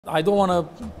I don't want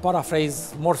to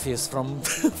paraphrase Morpheus from,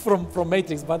 from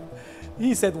Matrix, but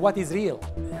he said, what is real?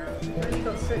 Only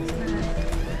got 6 minutes.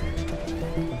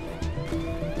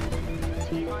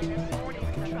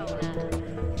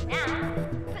 Now,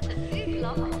 put the food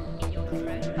block in your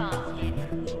throat basket.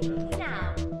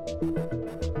 Now.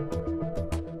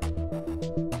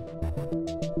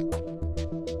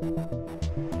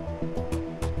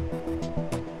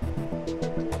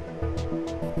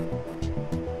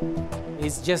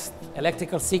 It's just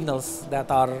electrical signals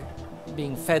that are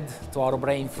being fed to our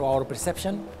brain through our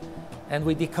perception, and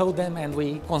we decode them and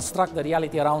we construct the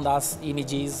reality around us,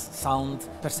 images, sound,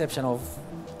 perception of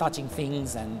touching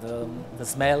things, and the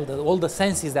smell, all the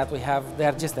senses that we have. They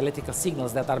are just electrical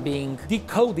signals that are being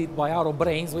decoded by our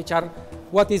brains, which are,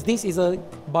 what is this? Is a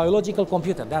biological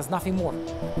computer. There's nothing more.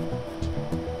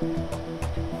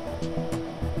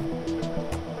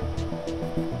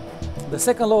 The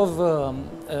second law of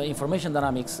information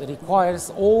dynamics requires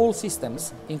all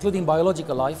systems, including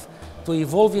biological life, to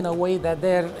evolve in a way that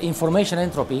their information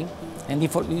entropy and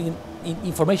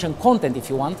information content, if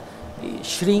you want,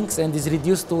 shrinks and is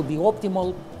reduced to the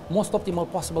optimal, most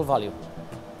optimal possible value.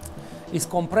 It's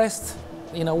compressed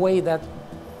in a way that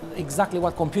exactly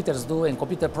what computers do and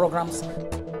computer programs.